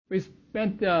We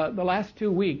spent the last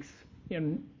 2 weeks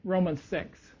in Romans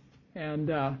 6.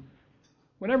 And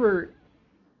whenever,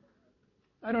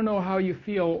 I don't know how you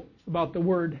feel about the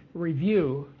word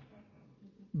review,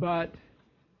 but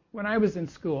when I was in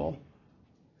school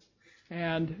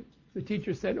and the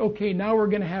teacher said, okay, now we're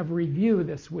going to have review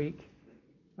this week,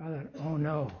 I thought, oh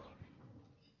no,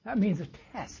 that means a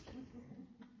test.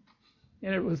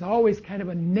 And it was always kind of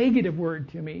a negative word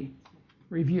to me,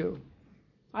 review.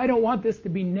 I don't want this to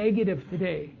be negative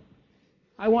today.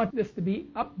 I want this to be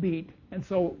upbeat. And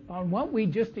so on what we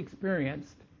just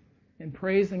experienced in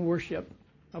praise and worship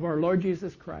of our Lord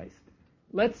Jesus Christ,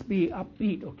 let's be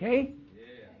upbeat, okay?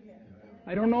 Yeah.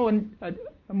 I don't know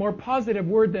a more positive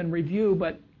word than review,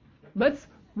 but let's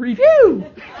review!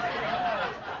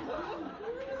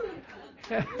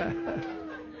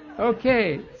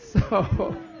 Okay,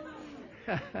 so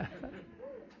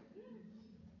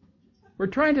we're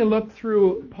trying to look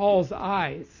through Paul's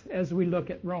eyes as we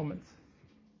look at Romans.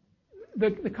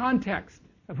 The context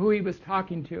of who he was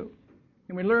talking to.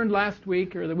 And we learned last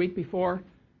week or the week before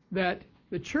that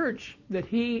the church that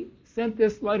he sent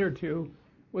this letter to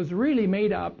was really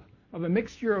made up of a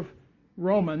mixture of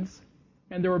Romans,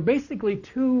 and there were basically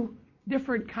two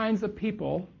different kinds of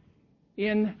people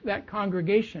in that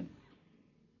congregation.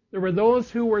 There were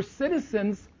those who were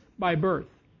citizens by birth,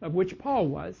 of which Paul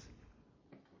was.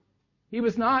 He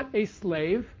was not a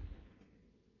slave.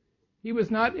 He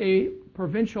was not a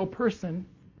provincial person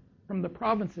from the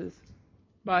provinces,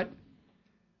 but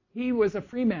he was a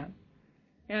free man.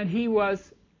 And he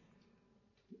was,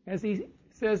 as he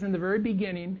says in the very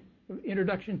beginning of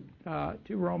introduction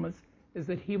to Romans, is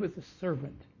that he was a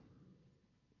servant.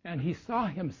 And he saw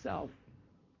himself.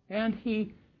 And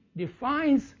he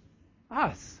defines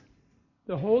us,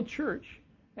 the whole church,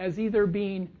 as either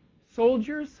being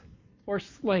soldiers or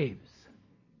slaves.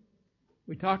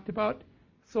 We talked about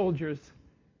soldiers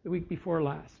the week before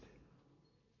last.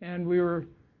 And we were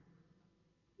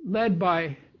led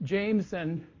by James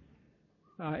and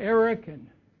Eric and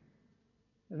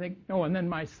and then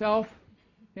myself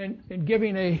in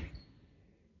giving a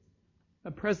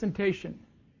presentation,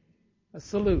 a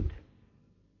salute.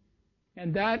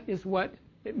 And that is what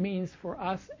it means for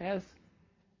us as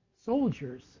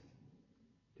soldiers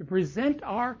to present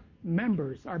our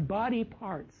members, our body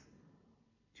parts,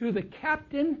 to the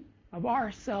captain of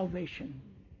our salvation,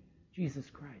 Jesus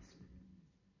Christ.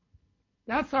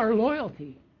 That's our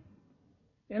loyalty.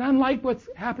 And unlike what's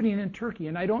happening in Turkey,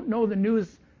 and I don't know the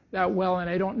news that well, and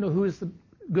I don't know who's the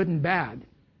good and bad,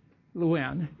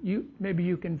 Luann, maybe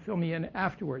you can fill me in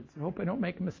afterwards. I hope I don't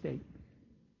make a mistake.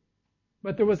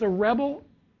 But there was a rebel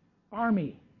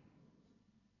army,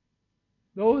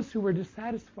 those who were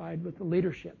dissatisfied with the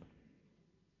leadership.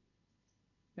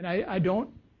 And I don't,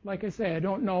 like I say, I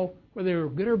don't know whether they were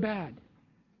good or bad.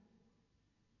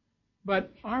 But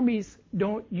armies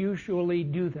don't usually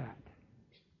do that.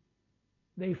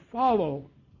 They follow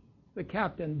the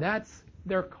captain. That's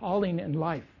their calling in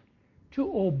life,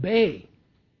 to obey.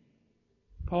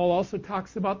 Paul also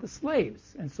talks about the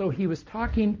slaves. And so he was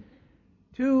talking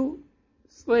to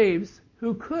slaves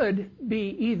who could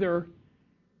be either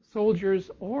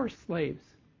soldiers or slaves.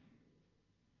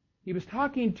 He was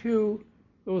talking to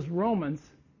those Romans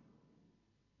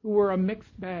who were a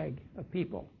mixed bag of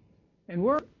people. And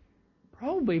we're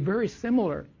probably very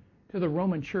similar to the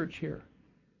Roman church here.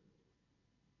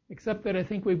 Except that I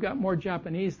think we've got more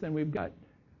Japanese than we've got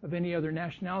of any other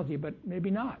nationality, but maybe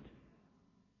not.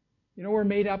 You know, we're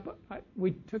made up,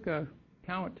 we took a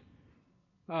count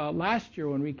last year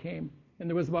when we came, and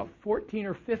there was about 14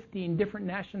 or 15 different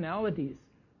nationalities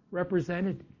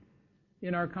represented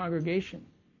in our congregation.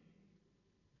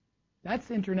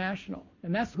 That's international,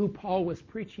 and that's who Paul was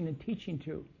preaching and teaching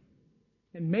to.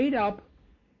 And made up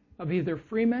of either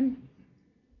freemen,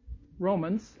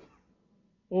 Romans,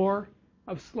 or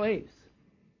of slaves.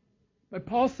 But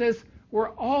Paul says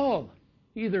we're all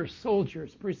either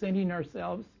soldiers presenting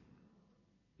ourselves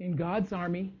in God's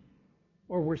army,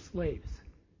 or we're slaves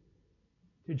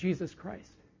to Jesus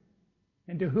Christ,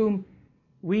 and to whom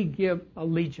we give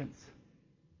allegiance,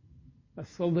 a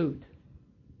salute,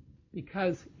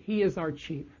 because he is our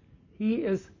chief. He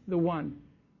is the one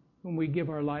whom we give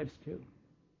our lives to.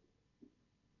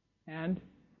 And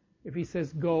if he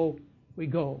says go, we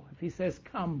go. If he says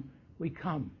come, we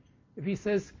come. If he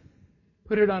says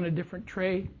put it on a different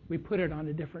tray, we put it on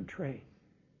a different tray.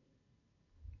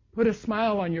 Put a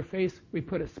smile on your face, we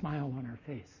put a smile on our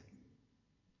face.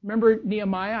 Remember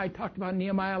Nehemiah? I talked about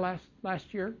Nehemiah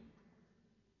last year.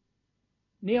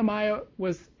 Nehemiah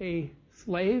was a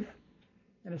slave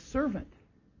and a servant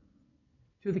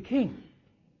to the king.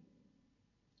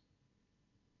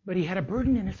 but he had a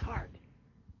burden in his heart.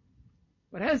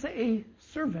 But as a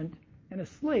servant and a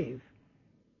slave,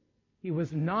 he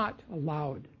was not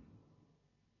allowed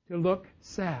to look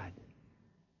sad.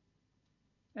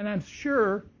 And I'm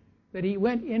sure that he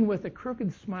went in with a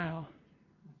crooked smile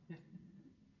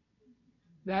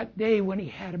that day when he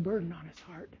had a burden on his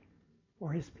heart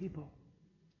for his people.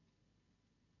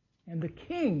 And the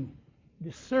king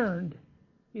discerned,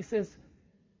 he says,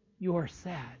 you are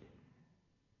sad.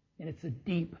 And it's a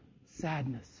deep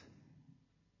sadness.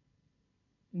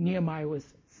 Nehemiah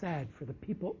was sad for the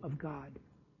people of God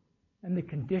and the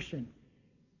condition.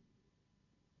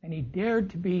 And he dared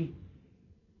to be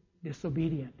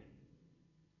disobedient.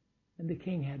 And the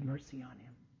king had mercy on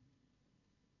him.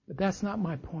 But that's not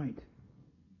my point.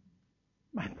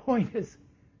 My point is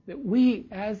that we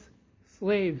as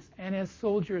slaves and as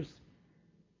soldiers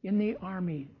in the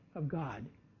army of God,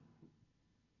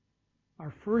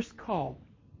 our first call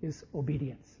is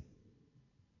obedience.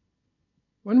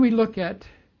 When we look at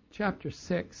chapter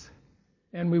 6,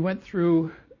 and we went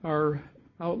through our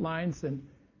outlines and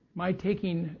my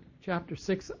taking chapter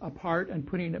 6 apart and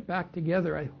putting it back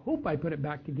together, I hope I put it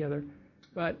back together,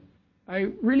 but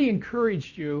I really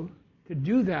encouraged you to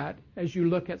do that as you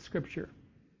look at Scripture.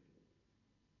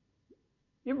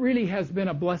 It really has been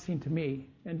a blessing to me,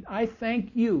 and I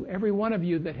thank you, every one of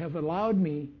you, that have allowed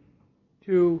me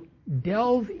to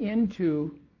delve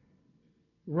into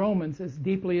Romans as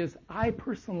deeply as I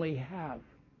personally have.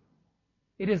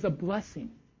 It is a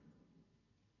blessing.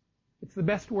 It's the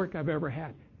best work I've ever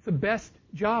had. It's the best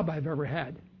job I've ever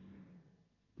had.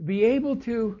 To be able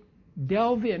to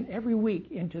delve in every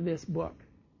week into this book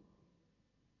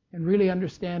and really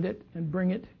understand it and bring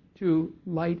it to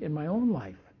light in my own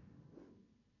life.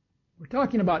 We're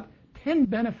talking about 10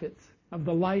 benefits of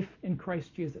the life in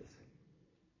Christ Jesus.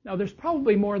 Now, there's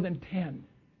probably more than 10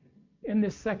 in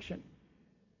this section.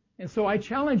 And so I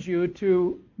challenge you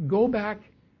to go back,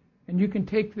 and you can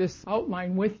take this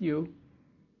outline with you.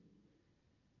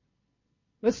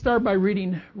 Let's start by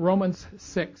reading Romans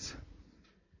 6.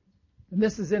 And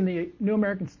this is in the New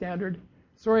American Standard.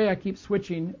 Sorry I keep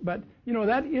switching, but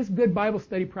that is good Bible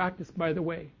study practice, by the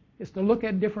way, is to look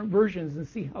at different versions and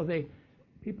see how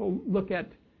people look at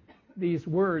these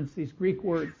words, these Greek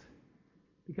words,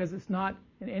 because it's not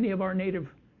in any of our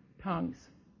native tongues.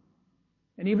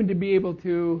 And even to be able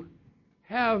to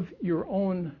have your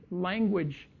own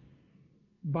language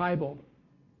Bible,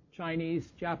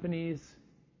 Chinese, Japanese,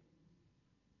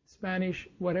 Spanish,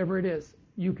 whatever it is,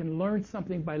 you can learn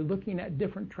something by looking at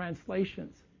different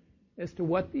translations as to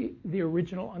what the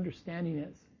original understanding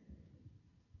is.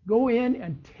 Go in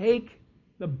and take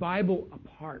the Bible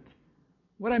apart.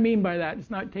 What I mean by that is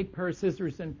not take a pair of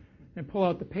scissors and pull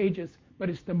out the pages, but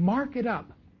it's to mark it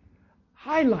up,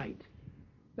 highlight.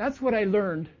 That's what I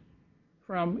learned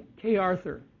from Kay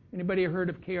Arthur. Anybody heard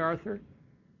of Kay Arthur?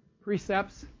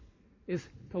 Precepts is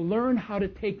to learn how to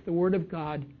take the Word of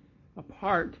God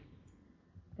apart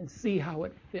and see how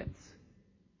it fits.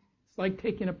 It's like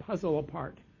taking a puzzle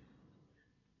apart.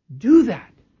 Do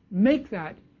that. Make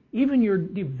that even your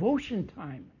devotion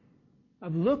time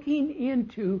of looking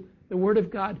into the Word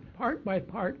of God part by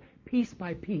part, piece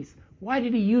by piece. Why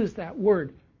did he use that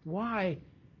word? Why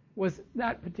was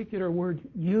that particular word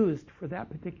used for that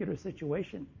particular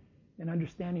situation and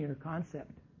understanding or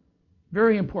concept?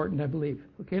 Very important, I believe.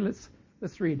 Okay, let's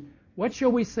read. What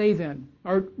shall we say then?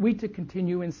 Are we to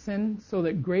continue in sin so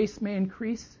that grace may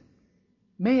increase?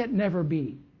 May it never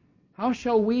be. How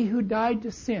shall we who died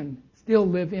to sin still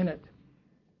live in it?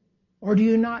 Or do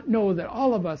you not know that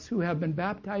all of us who have been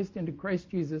baptized into Christ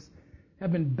Jesus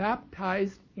have been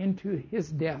baptized into his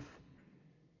death?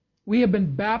 We have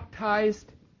been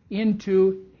baptized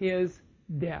into his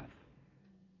death.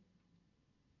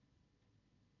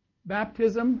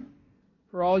 Baptism,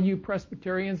 for all you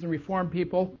Presbyterians and Reformed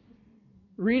people,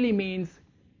 really means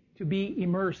to be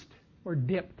immersed or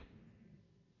dipped.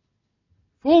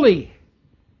 Fully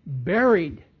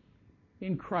buried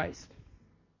in Christ.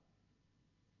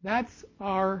 That's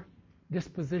our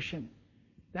disposition.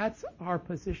 That's our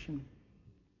position.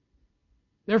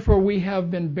 Therefore, we have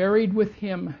been buried with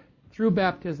him through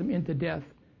baptism into death,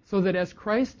 so that as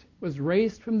Christ was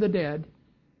raised from the dead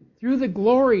through the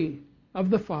glory of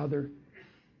the Father,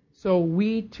 so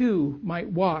we too might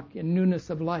walk in newness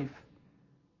of life.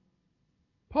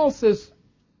 Paul says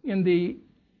in the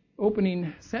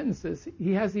opening sentences,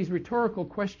 he has these rhetorical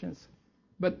questions.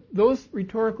 But those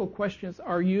rhetorical questions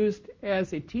are used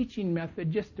as a teaching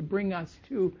method just to bring us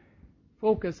to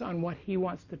focus on what he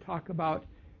wants to talk about,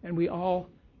 and we all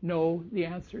know the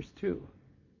answers to.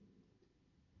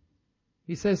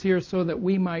 He says here, so that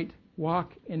we might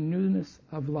walk in newness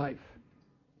of life.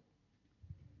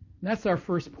 And that's our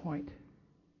first point.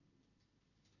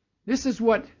 This is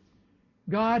what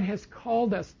God has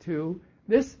called us to.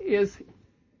 This is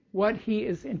what He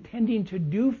is intending to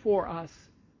do for us.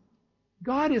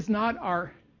 God is not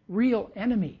our real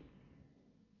enemy.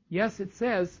 Yes, it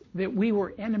says that we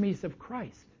were enemies of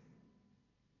Christ,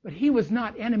 but He was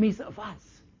not enemies of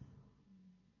us.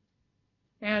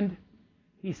 And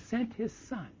He sent His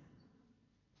Son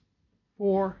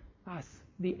for us,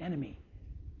 the enemy,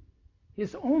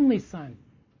 His only Son,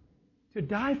 to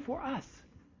die for us,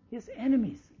 His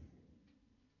enemies.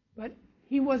 But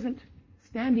He wasn't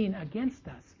standing against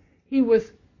us. He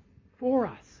was for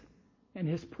us. And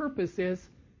His purpose is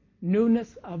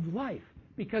newness of life,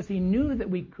 because He knew that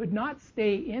we could not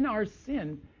stay in our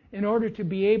sin in order to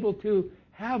be able to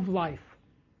have life.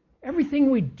 Everything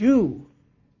we do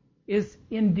is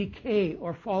in decay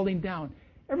or falling down.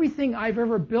 Everything I've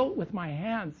ever built with my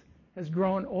hands has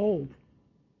grown old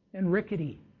and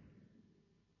rickety.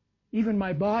 Even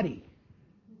my body.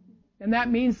 And that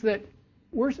means that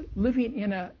we're living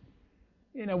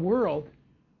in a world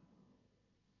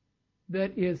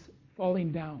that is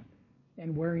falling down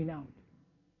and wearing out.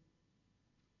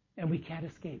 And we can't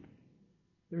escape.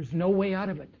 There's no way out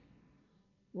of it.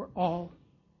 We're all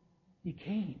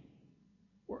decaying.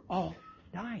 We're all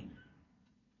dying.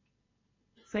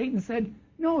 Satan said,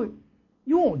 "No,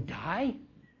 you won't die.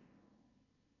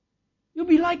 You'll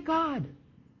be like God."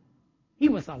 He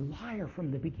was a liar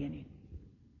from the beginning.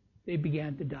 They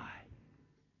began to die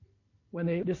when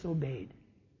they disobeyed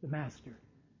the Master,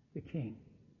 the King,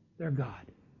 their God.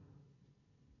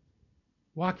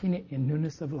 Walking in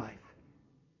newness of life.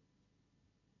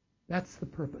 That's the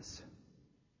purpose.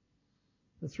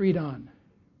 Let's read on.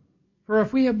 For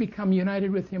if we have become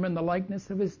united with Him in the likeness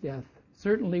of His death,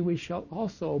 certainly we shall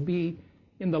also be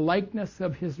in the likeness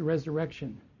of His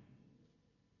resurrection.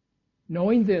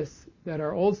 Knowing this, that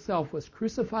our old self was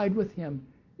crucified with Him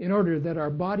in order that our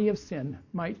body of sin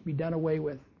might be done away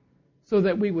with, so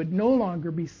that we would no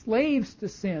longer be slaves to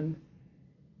sin,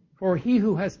 for he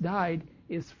who has died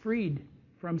is freed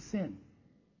from sin.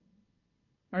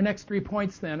 Our next 3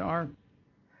 points then are,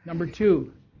 number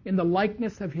 2, in the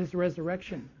likeness of His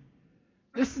resurrection.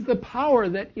 This is the power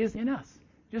that is in us,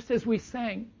 just as we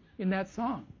sang in that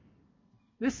song.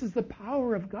 This is the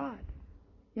power of God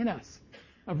in us,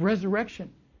 of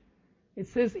resurrection. It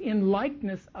says in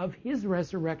likeness of His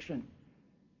resurrection,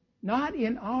 not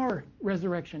in our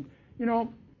resurrection. You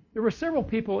know, there were several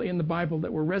people in the Bible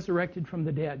that were resurrected from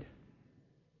the dead.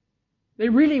 They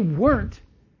really weren't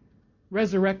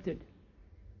resurrected.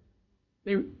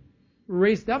 They were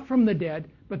raised up from the dead,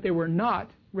 but they were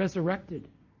not resurrected.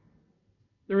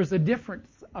 There is a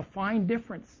difference, a fine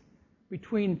difference,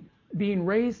 between being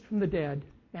raised from the dead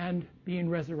and being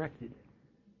resurrected.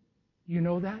 Do you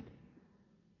know that?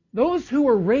 Those who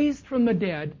were raised from the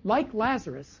dead, like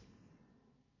Lazarus,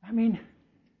 I mean,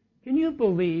 can you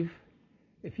believe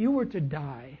if you were to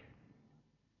die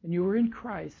and you were in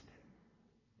Christ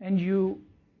and you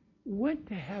went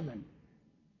to heaven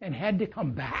and had to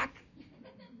come back?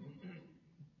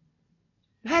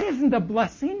 That isn't a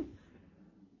blessing.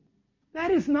 That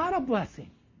is not a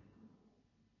blessing.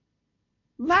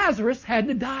 Lazarus had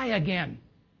to die again.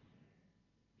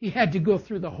 He had to go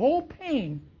through the whole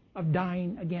pain of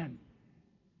dying again.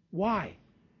 Why?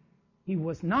 He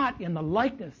was not in the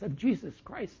likeness of Jesus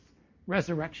Christ's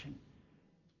resurrection.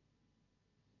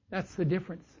 That's the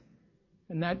difference.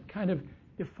 And that kind of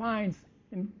defines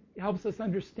and helps us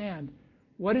understand,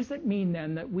 what does it mean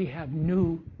then that we have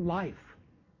new life?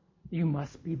 You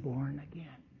must be born again.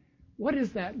 What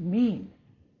does that mean?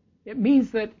 It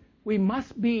means that we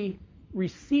must be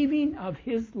receiving of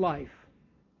His life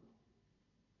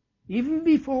even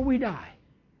before we die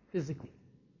physically.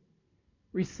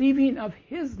 Receiving of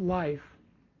His life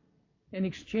in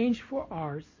exchange for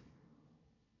ours,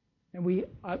 and we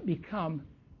become,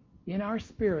 in our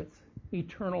spirits,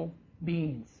 eternal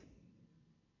beings.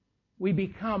 We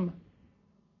become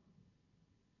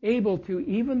able to,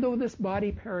 even though this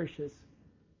body perishes,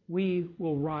 we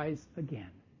will rise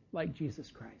again, like Jesus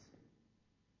Christ.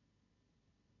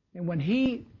 And when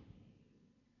He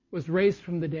was raised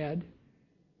from the dead,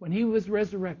 when He was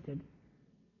resurrected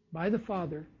by the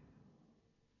Father,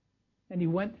 and He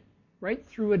went right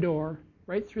through a door,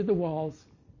 right through the walls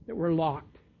that were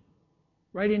locked,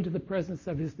 right into the presence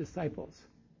of His disciples.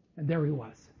 And there He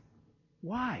was.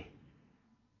 Why?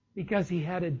 Because He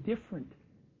had a different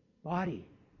body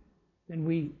than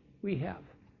we have.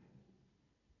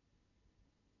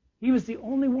 He was the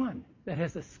only one that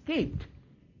has escaped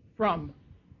from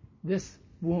this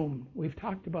womb. We've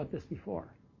talked about this before.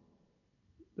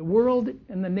 The world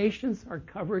and the nations are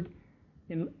covered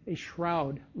in a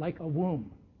shroud like a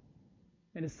womb.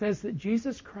 And it says that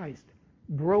Jesus Christ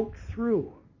broke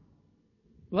through.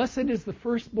 Blessed is the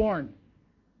firstborn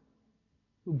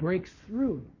who breaks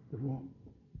through the womb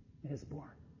and is born.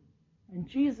 And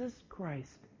Jesus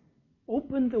Christ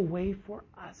opened the way for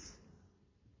us.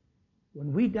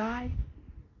 When we die,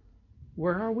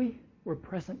 where are we? We're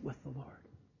present with the Lord.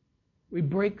 We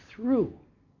break through.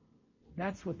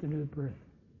 That's what the new birth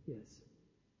is.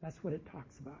 That's what it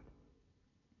talks about.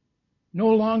 No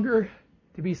longer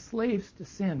to be slaves to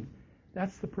sin.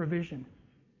 That's the provision.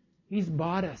 He's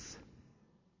bought us.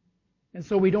 And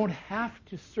so we don't have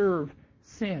to serve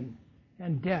sin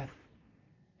and death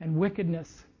and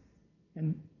wickedness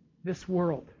and this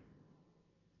world.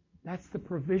 That's the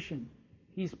provision.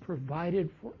 He's provided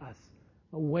for us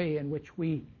a way in which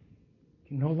we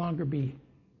can no longer be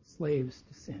slaves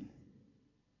to sin.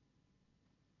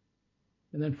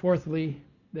 And then fourthly,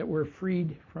 that we're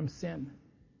freed from sin.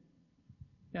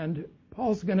 And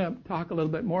Paul's going to talk a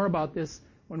little bit more about this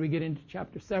when we get into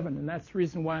chapter 7. And that's the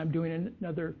reason why I'm doing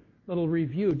another little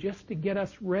review, just to get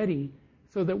us ready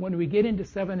so that when we get into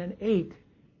 7 and 8,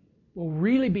 we'll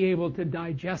really be able to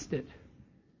digest it.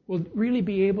 We'll really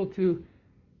be able to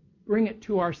bring it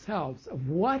to ourselves of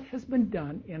what has been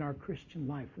done in our Christian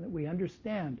life. And that we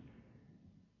understand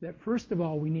that first of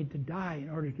all, we need to die in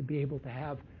order to be able to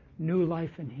have new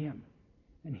life in Him.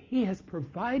 And He has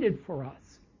provided for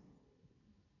us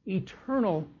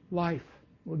eternal life.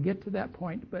 We'll get to that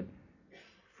point, but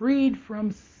freed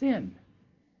from sin.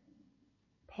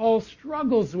 Paul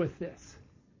struggles with this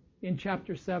in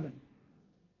chapter 7.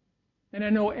 And I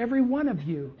know every one of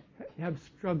you have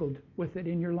struggled with it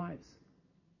in your lives.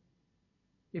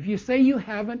 If you say you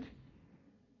haven't,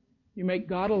 you make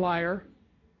God a liar,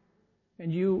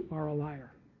 and you are a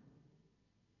liar.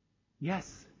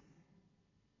 Yes,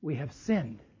 we have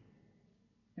sinned,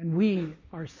 and we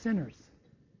are sinners,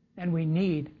 and we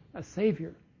need a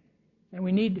Savior. And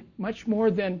we need much more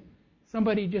than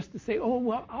somebody just to say, oh,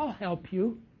 well, I'll help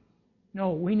you.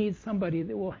 No, we need somebody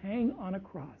that will hang on a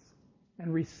cross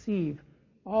and receive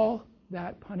all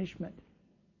that punishment,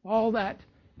 all that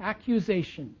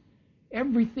accusation,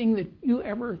 everything that you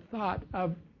ever thought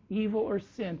of evil or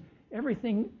sin,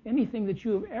 anything that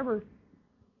you have ever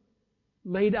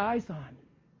laid eyes on,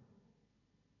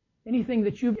 anything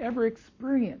that you've ever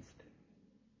experienced.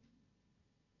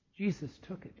 Jesus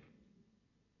took it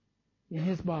in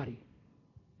His body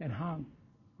and hung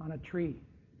on a tree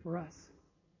for us.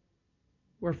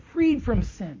 We're freed from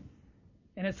sin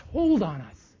and its hold on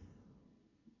us.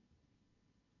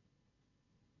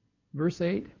 Verse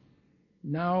 8,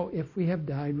 now if we have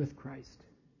died with Christ,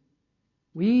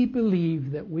 we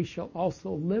believe that we shall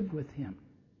also live with Him,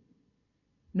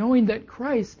 knowing that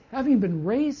Christ, having been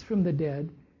raised from the dead,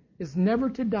 is never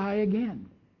to die again.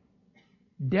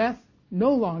 Death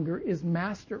no longer is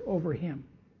master over Him.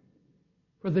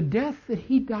 For the death that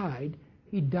He died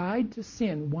to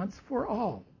sin once for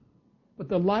all. But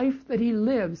the life that He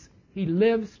lives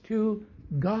to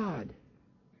God.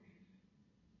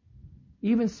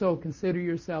 Even so, consider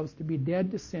yourselves to be dead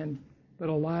to sin, but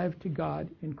alive to God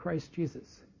in Christ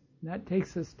Jesus. And that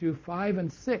takes us to 5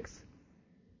 and 6.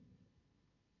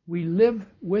 We live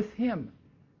with Him.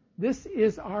 This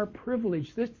is our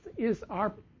privilege. He's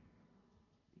our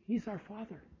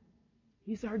Father.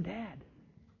 He's our Dad.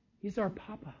 He's our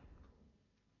Papa.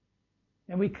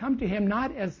 And we come to Him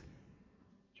not as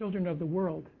children of the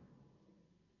world,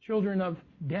 children of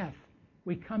death.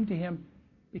 We come to Him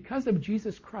because of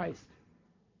Jesus Christ.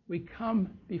 We come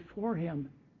before Him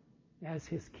as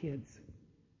His kids.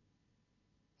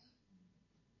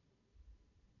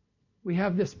 We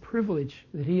have this privilege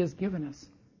that He has given us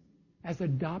as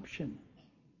adoption.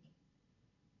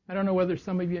 I don't know whether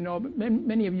some of you know, but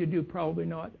many of you do probably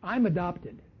know it. I'm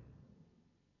adopted.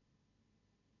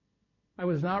 I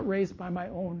was not raised by my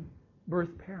own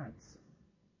birth parents,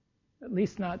 at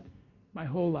least not my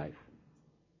whole life.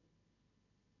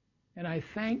 And I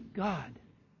thank God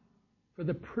for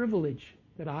the privilege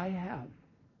that I have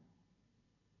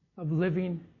of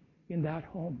living in that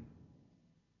home.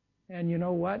 And you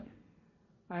know what?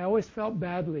 I always felt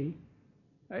badly.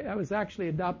 I was actually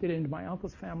adopted into my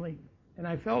uncle's family, and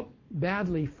I felt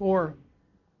badly for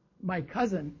my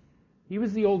cousin. He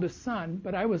was the oldest son,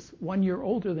 but I was 1 year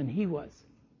older than he was.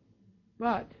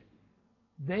 But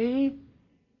I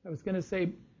was going to say,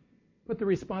 put the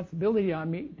responsibility on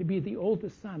me to be the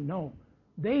oldest son. No,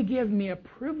 they give me a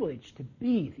privilege to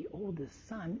be the oldest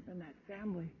son in that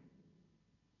family,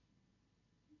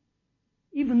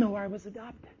 even though I was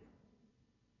adopted.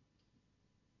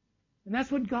 And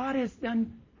that's what God has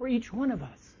done for each one of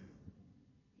us.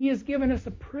 He has given us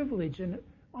a privilege and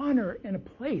honor and a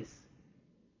place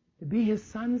to be his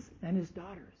sons and his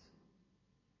daughters.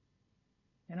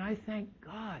 And I thank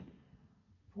God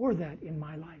for that in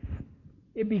my life.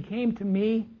 It became to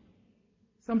me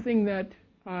something that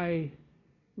I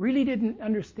really didn't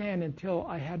understand until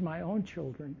I had my own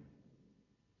children.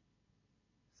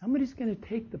 Somebody's going to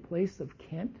take the place of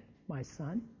Kent, my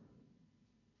son?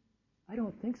 I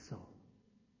don't think so.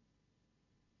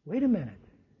 Wait a minute.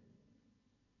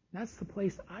 That's the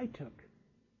place I took.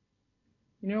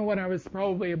 You know, when I was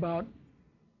probably about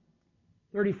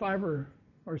 35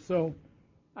 or so,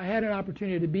 I had an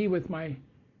opportunity to be with my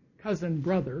cousin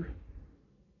brother.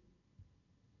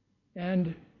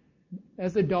 And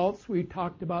as adults, we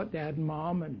talked about Dad and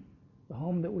Mom and the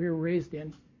home that we were raised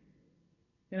in.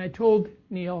 And I told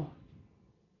Neil,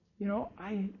 you know,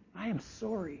 I am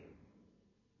sorry.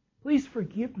 Please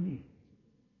forgive me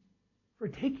for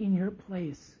taking your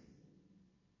place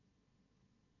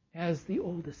as the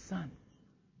oldest son.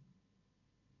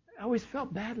 I always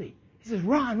felt badly. He says,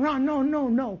 Ron,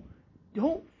 no.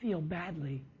 Don't feel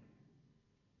badly.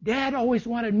 Dad always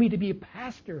wanted me to be a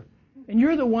pastor, and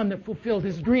you're the one that fulfilled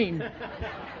his dream.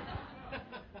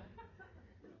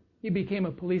 He became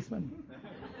a policeman.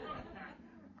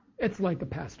 It's like a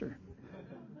pastor.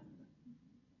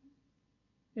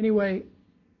 Anyway,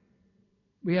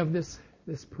 we have this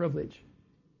privilege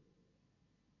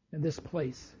and this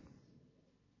place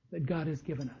that God has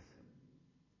given us.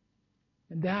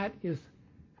 And that is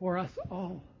for us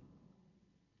all.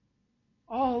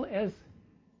 All as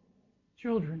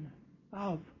children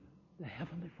of the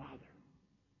Heavenly Father.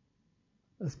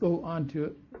 Let's go on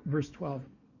to verse 12.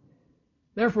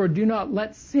 Therefore, do not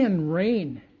let sin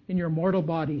reign in your mortal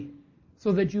body,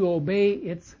 so that you obey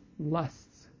its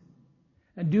lusts.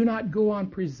 And do not go on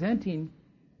presenting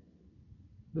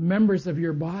the members of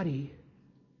your body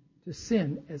to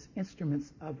sin as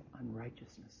instruments of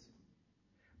unrighteousness.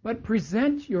 But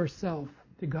present yourself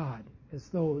to God as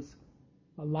those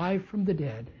alive from the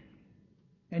dead,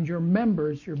 and your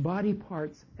members, your body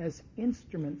parts, as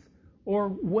instruments or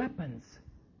weapons,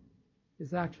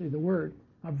 is actually the word,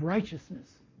 of righteousness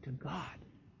to God.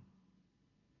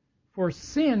 For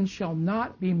sin shall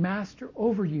not be master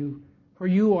over you, for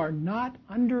you are not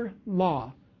under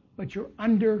law, but you're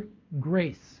under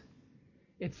grace.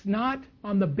 It's not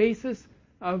on the basis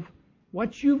of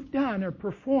what you've done or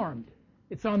performed.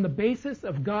 It's on the basis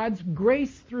of God's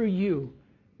grace through you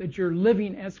that you're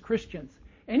living as Christians.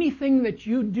 Anything that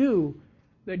you do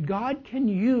that God can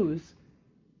use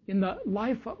in the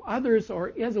life of others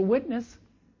or as a witness,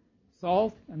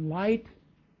 salt and light,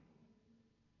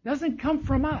 doesn't come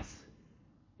from us.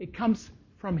 It comes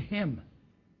from Him.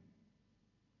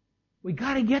 We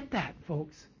got to get that,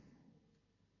 folks.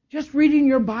 Just reading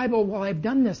your Bible, well, I've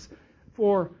done this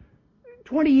for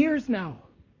 20 years now.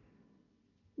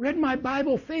 Read my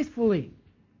Bible faithfully.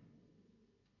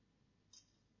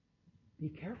 Be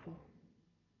careful.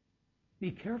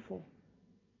 Be careful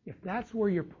if that's where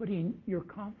you're putting your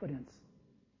confidence.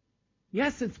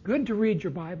 Yes, it's good to read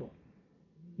your Bible.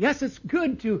 Yes, it's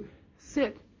good to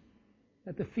sit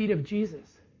at the feet of Jesus.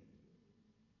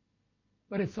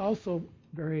 But it's also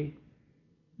very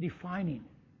defining.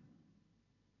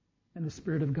 And the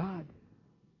Spirit of God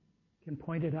can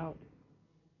point it out.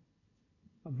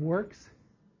 Of works,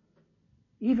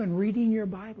 even reading your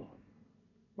Bible,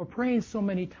 or praying so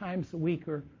many times a week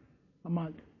or a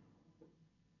month,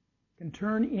 can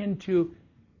turn into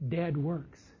dead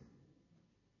works.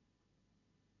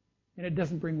 And it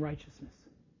doesn't bring righteousness.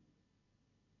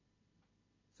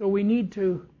 So we need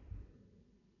to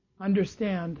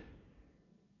understand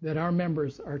that our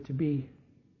members are to be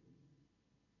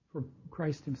for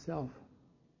Christ Himself.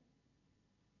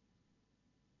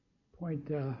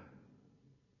 Point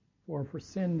 4, for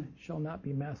sin shall not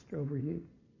be master over you.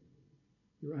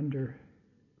 You're under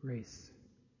grace.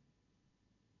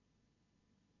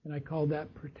 And I call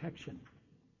that protection.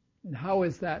 And how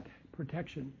is that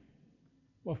protection?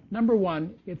 Well, number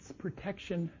one, it's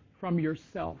protection from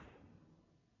yourself.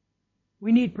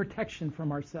 We need protection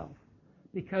from ourselves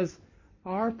because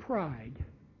our pride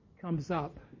comes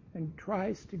up and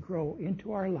tries to grow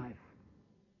into our life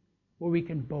where we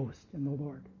can boast in the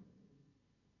Lord.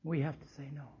 We have to say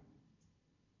no.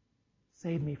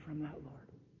 Save me from that,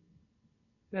 Lord.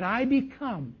 That I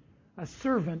become a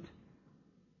servant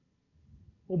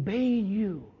obeying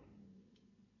you.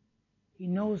 He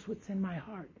knows what's in my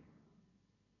heart.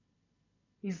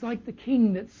 He's like the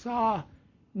king that saw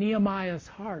Nehemiah's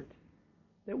heart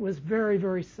that was very,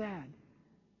 very sad.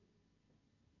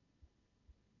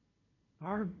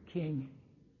 Our king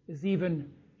is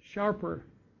even sharper.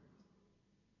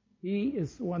 He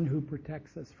is the one who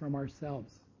protects us from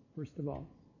ourselves, first of all.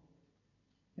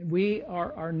 And we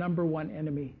are our number one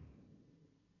enemy.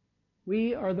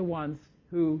 We are the ones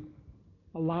who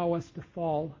allow us to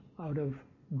fall out of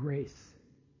grace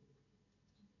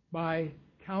by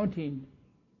counting,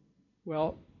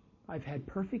 well, I've had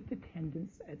perfect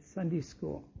attendance at Sunday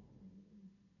school.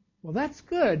 Well, that's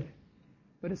good,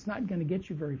 but it's not going to get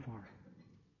you very far.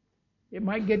 It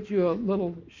might get you a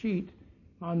little sheet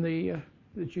on the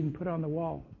that you can put on the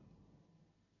wall.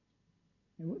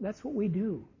 And that's what we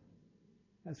do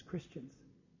as Christians.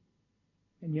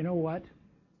 And you know what?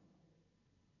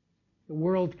 The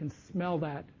world can smell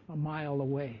that a mile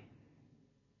away.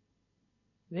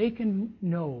 They can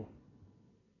know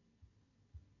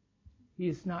he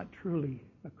is not truly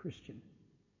a Christian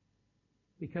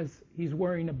because he's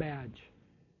wearing a badge.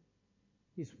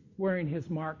 He's wearing his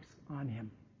marks on him,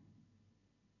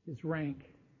 his rank.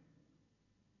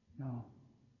 No.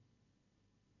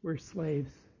 We're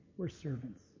slaves. We're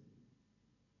servants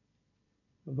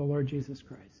of the Lord Jesus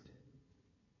Christ.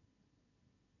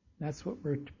 That's what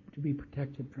we're to be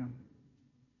protected from.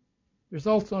 There's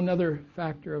also another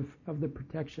factor of the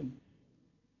protection,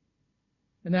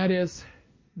 and that is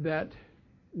that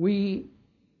we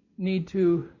need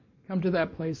to come to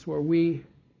that place where we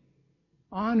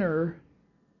honor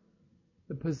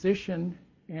the position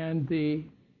and the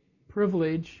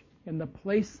privilege and the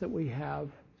place that we have,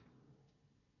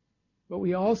 but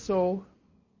we also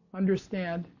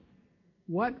understand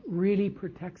what really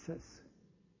protects us.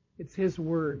 It's His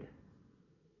Word.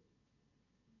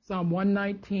 Psalm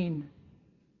 119,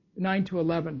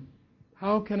 9-11.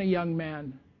 How can a young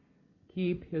man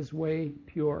keep his way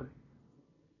pure?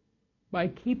 By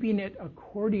keeping it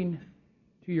according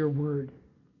to your word.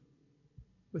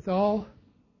 With all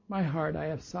my heart I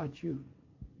have sought you.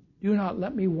 Do not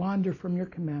let me wander from your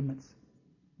commandments.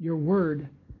 Your word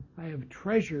I have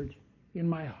treasured in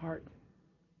my heart,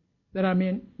 that I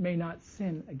may not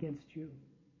sin against you.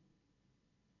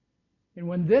 And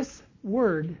when this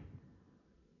word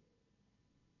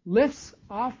lifts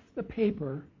off the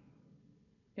paper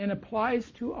and applies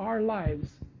to our lives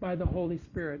by the Holy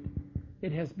Spirit,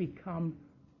 it has become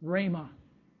Rhema.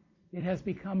 It has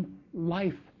become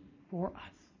life for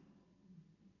us.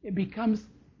 It becomes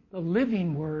the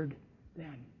living word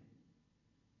then.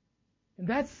 And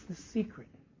that's the secret.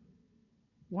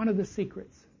 One of the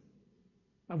secrets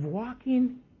of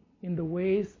walking in the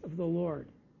ways of the Lord,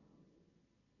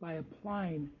 by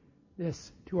applying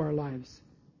this to our lives.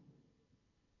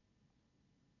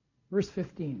 Verse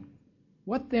 15.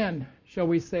 What then shall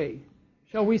we say?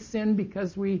 Shall we sin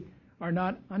because we are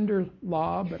not under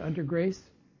law but under grace?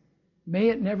 May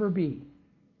it never be.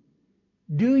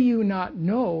 Do you not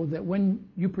know that when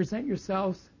you present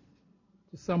yourselves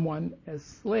to someone as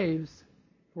slaves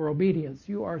for obedience,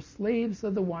 you are slaves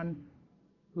of the one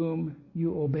whom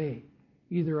you obey,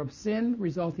 either of sin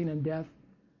resulting in death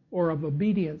or of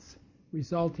obedience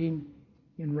resulting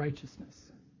in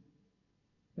righteousness?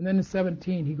 And then in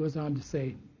 17 he goes on to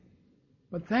say,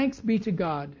 but thanks be to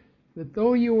God that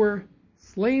though you were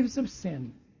slaves of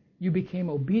sin, you became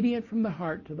obedient from the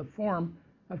heart to the form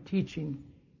of teaching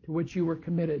to which you were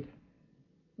committed.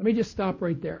 Let me just stop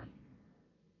right there.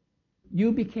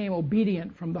 You became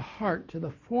obedient from the heart to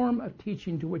the form of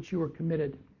teaching to which you were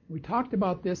committed. We talked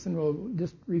about this and we'll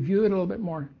just review it a little bit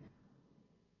more.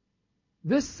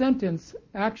 This sentence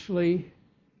actually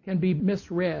can be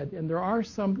misread, and there are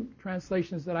some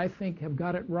translations that I think have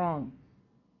got it wrong.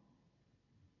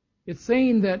 It's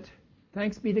saying that,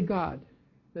 thanks be to God,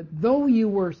 that though you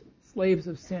were slaves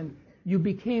of sin, you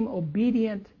became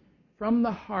obedient from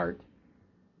the heart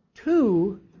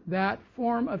to that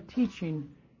form of teaching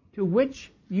to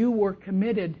which you were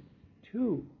committed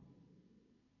to.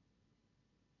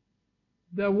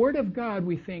 The Word of God,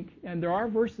 we think, and there are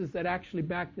verses that actually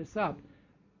back this up,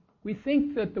 we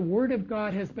think that the Word of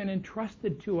God has been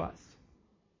entrusted to us.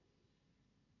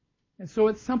 And so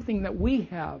it's something that we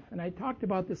have. And I talked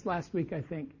about this last week, I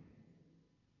think.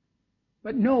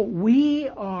 But no, we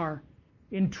are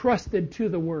entrusted to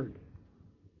the Word.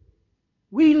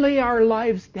 We lay our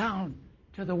lives down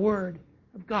to the Word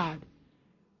of God.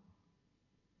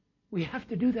 We have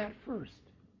to do that first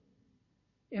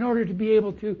in order to be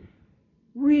able to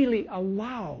really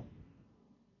allow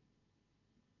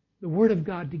the Word of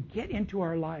God to get into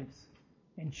our lives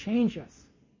and change us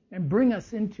and bring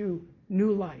us into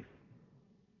new life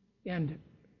and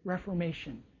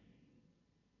reformation.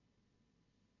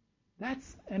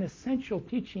 That's an essential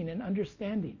teaching and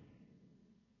understanding.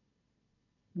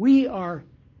 We are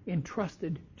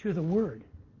entrusted to the Word.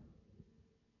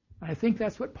 I think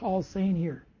that's what Paul's saying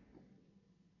here.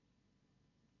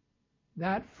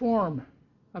 That form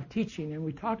of teaching, and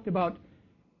we talked about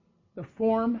the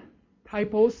form,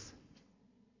 Typos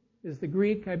is the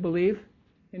Greek, I believe.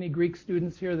 Any Greek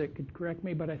students here that could correct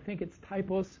me, but I think it's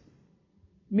typos.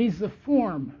 Means the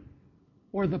form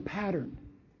or the pattern.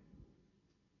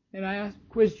 And I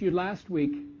quizzed you last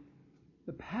week.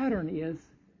 The pattern is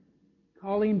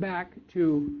calling back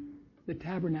to the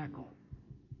tabernacle.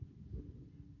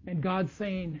 And God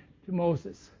saying to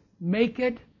Moses, make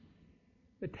it,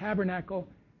 the tabernacle,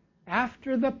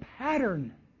 after the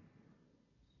pattern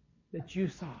that you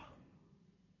saw.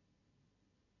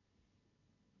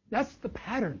 That's the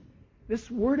pattern.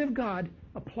 This Word of God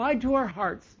applied to our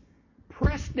hearts,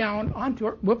 pressed down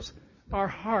onto our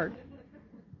heart.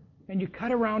 And you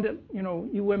cut around it. You know,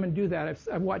 you women do that.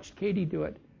 I've watched Katie do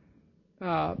it.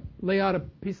 Lay out a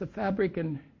piece of fabric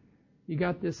and you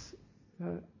got this.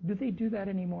 Do they do that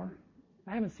anymore?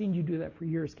 I haven't seen you do that for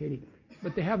years, Katie.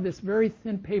 But they have this very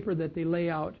thin paper that they lay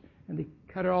out and they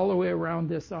cut it all the way around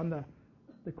this on the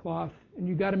cloth. And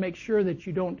you got to make sure that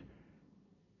you don't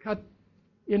cut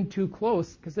in too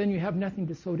close, because then you have nothing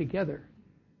to sew together.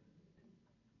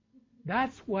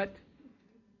 That's what,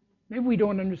 maybe we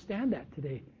don't understand that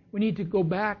today. We need to go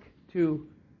back to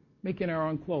making our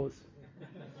own clothes.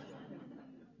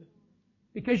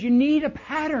 Because you need a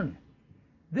pattern.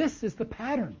 This is the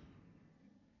pattern.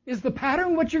 Is the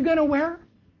pattern what you're going to wear?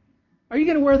 Are you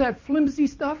going to wear that flimsy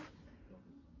stuff?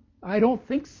 I don't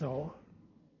think so.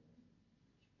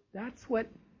 That's what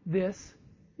this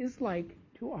is like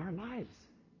to our lives.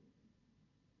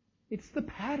 It's the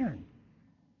pattern.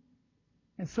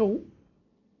 And so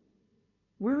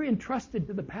we're entrusted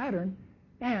to the pattern,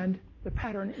 and the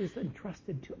pattern is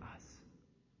entrusted to us.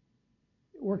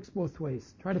 It works both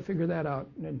ways. Try to figure that out,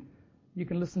 and you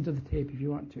can listen to the tape if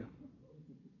you want to.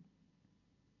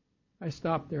 I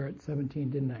stopped there at 17,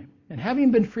 didn't I? And having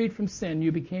been freed from sin,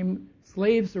 you became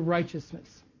slaves of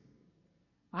righteousness.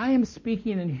 I am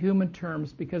speaking in human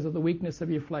terms because of the weakness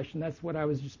of your flesh, and that's what I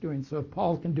was just doing. So if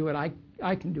Paul can do it,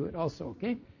 I can do it also,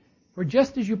 okay? For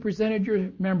just as you presented your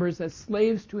members as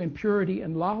slaves to impurity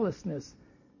and lawlessness,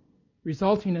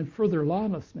 resulting in further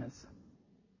lawlessness,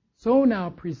 so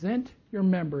now present your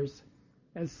members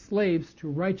as slaves to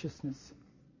righteousness,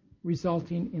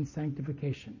 resulting in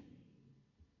sanctification.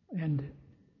 And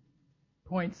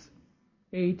points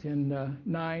 8 and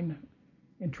 9,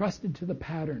 entrusted to the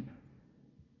pattern,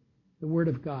 the Word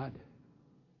of God.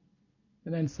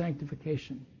 And then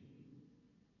sanctification.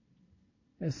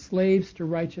 As slaves to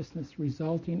righteousness,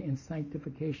 resulting in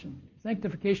sanctification.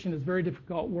 Sanctification is a very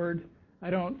difficult word. I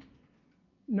don't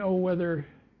know whether,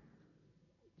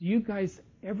 do you guys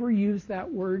ever use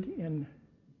that word in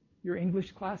your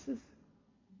English classes?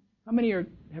 How many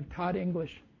have taught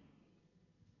English?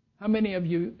 How many of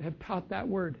you have taught that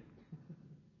word?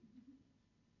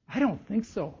 I don't think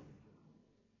so.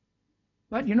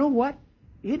 But you know what?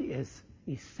 It is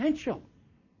essential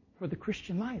for the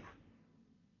Christian life.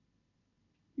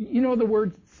 You know the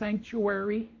word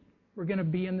sanctuary? We're going to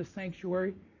be in the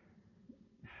sanctuary.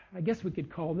 I guess we could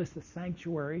call this a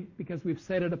sanctuary because we've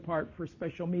set it apart for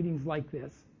special meetings like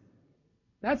this.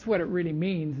 That's what it really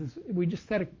means, is we just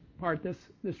set apart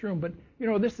this room. But, you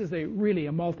know, this is really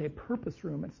a multi-purpose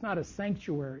room. It's not a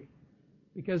sanctuary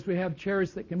because we have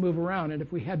chairs that can move around. And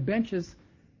if we had benches,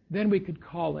 then we could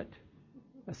call it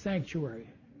a sanctuary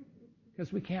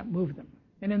because we can't move them.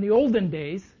 And in the olden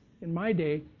days, in my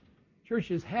day,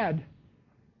 churches had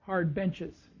hard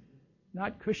benches,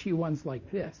 not cushy ones like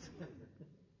this.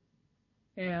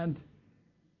 And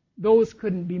those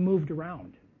couldn't be moved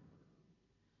around.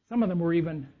 Some of them were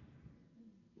even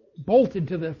bolted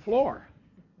to the floor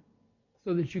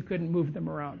so that you couldn't move them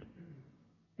around.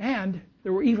 And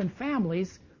there were even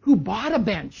families who bought a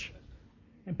bench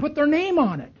and put their name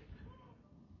on it.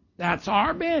 That's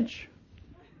our bench.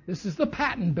 This is the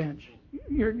Patton bench.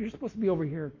 You're supposed to be over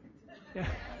here. Yeah.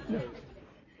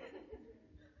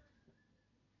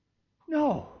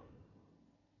 No.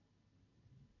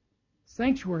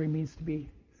 Sanctuary means to be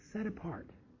set apart.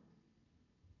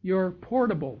 You're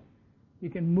portable. You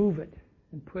can move it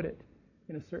and put it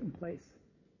in a certain place.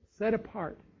 Set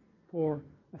apart for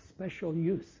a special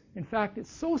use. In fact,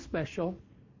 it's so special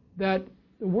that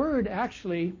the word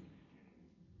actually,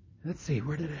 let's see,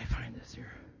 where did I find this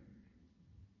here?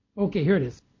 Okay, here it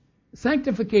is.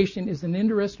 Sanctification is an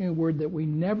interesting word that we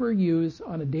never use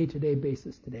on a day-to-day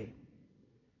basis today.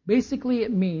 Basically,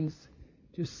 it means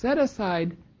to set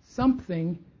aside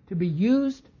something to be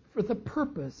used for the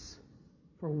purpose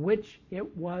for which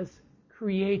it was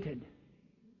created.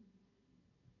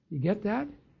 You get that?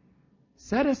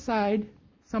 Set aside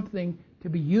something to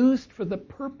be used for the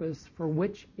purpose for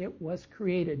which it was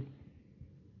created.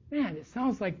 Man, it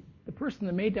sounds like the person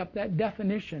that made up that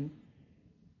definition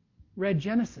read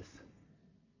Genesis.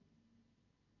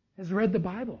 has read the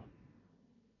Bible.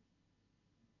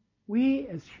 We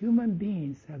as human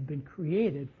beings have been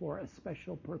created for a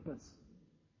special purpose.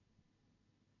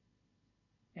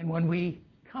 And when we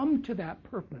come to that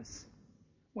purpose,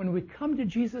 when we come to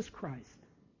Jesus Christ,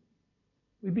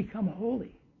 we become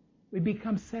holy. We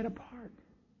become set apart.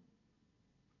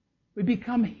 We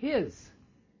become His.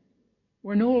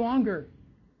 We're no longer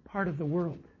part of the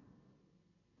world.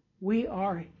 We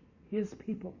are His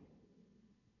people.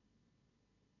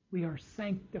 We are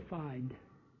sanctified.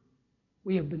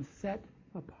 We have been set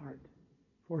apart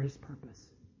for His purpose.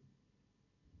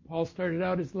 Paul started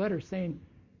out his letter saying,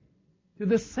 to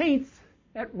the saints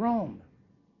at Rome.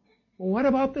 Well, what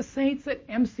about the saints at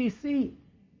MCC?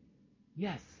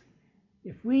 Yes,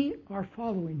 if we are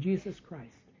following Jesus Christ,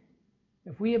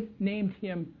 if we have named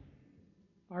Him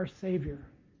our Savior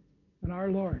and our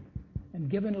Lord and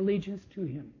given allegiance to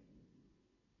Him,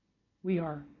 we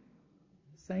are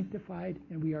sanctified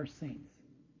and we are saints,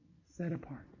 set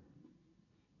apart.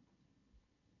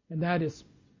 And that is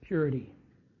purity.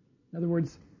 In other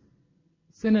words,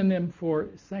 synonym for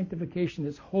sanctification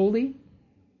is holy,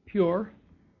 pure,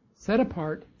 set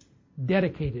apart,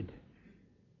 dedicated,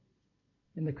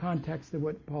 in the context of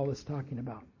what Paul is talking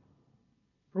about.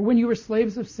 For when you were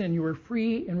slaves of sin, you were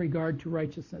free in regard to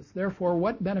righteousness. Therefore,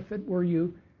 what benefit were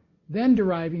you then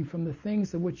deriving from the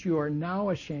things of which you are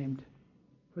now ashamed?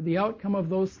 For the outcome of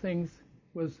those things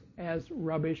was as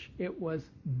rubbish. It was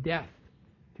death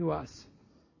to us.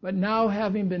 But now,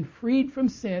 having been freed from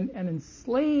sin and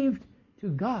enslaved to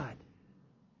God,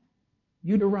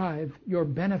 you derive your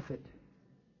benefit,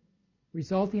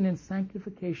 resulting in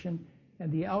sanctification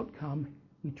and the outcome,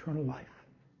 eternal life.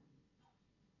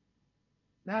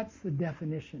 That's the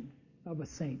definition of a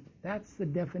saint. That's the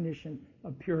definition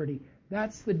of purity.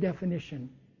 That's the definition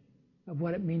of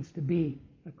what it means to be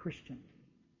a Christian.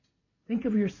 Think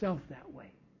of yourself that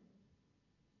way.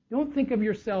 Don't think of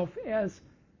yourself as,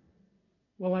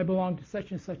 well, I belong to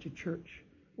such and such a church,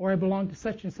 or I belong to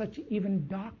such and such even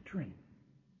doctrine.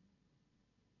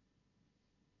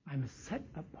 I'm set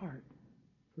apart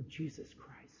for Jesus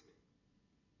Christ.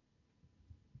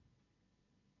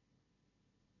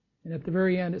 And at the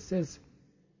very end it says,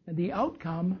 and the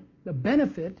outcome, the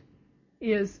benefit,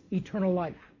 is eternal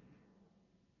life.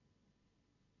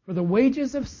 For the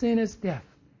wages of sin is death,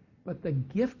 but the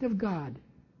gift of God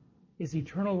is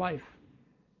eternal life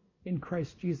in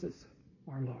Christ Jesus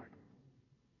our Lord.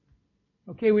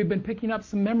 Okay, we've been picking up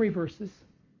some memory verses.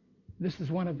 This is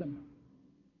one of them.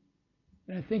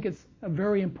 And I think it's a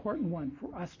very important one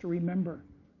for us to remember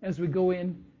as we go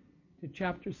in to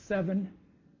chapters 7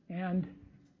 and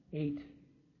 8.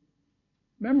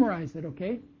 Memorize it,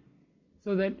 okay?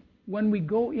 So that when we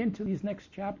go into these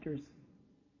next chapters,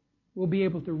 we'll be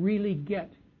able to really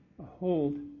get a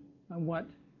hold on what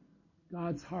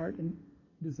God's heart and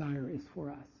desire is for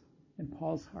us, and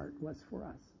Paul's heart was for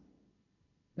us.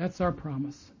 That's our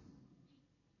promise.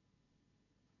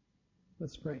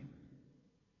 Let's pray.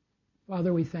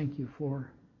 Father, we thank you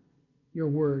for your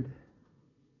word.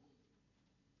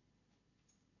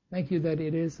 Thank you that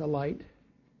it is a light.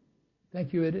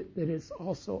 Thank you that it is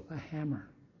also a hammer.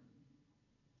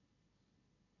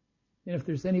 And if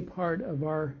there's any part of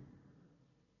our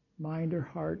mind or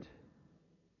heart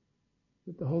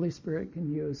that the Holy Spirit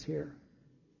can use here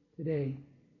today,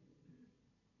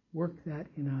 work that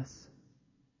in us.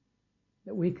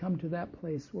 That we come to that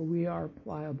place where we are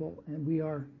pliable and we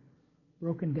are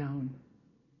broken down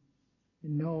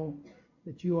and know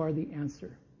that you are the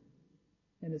answer.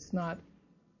 And it's not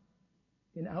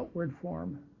in outward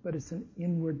form, but it's an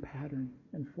inward pattern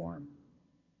and form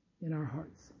in our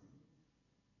hearts.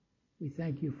 We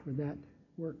thank you for that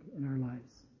work in our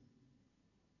lives.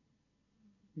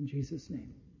 In Jesus'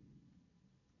 name,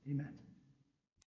 amen.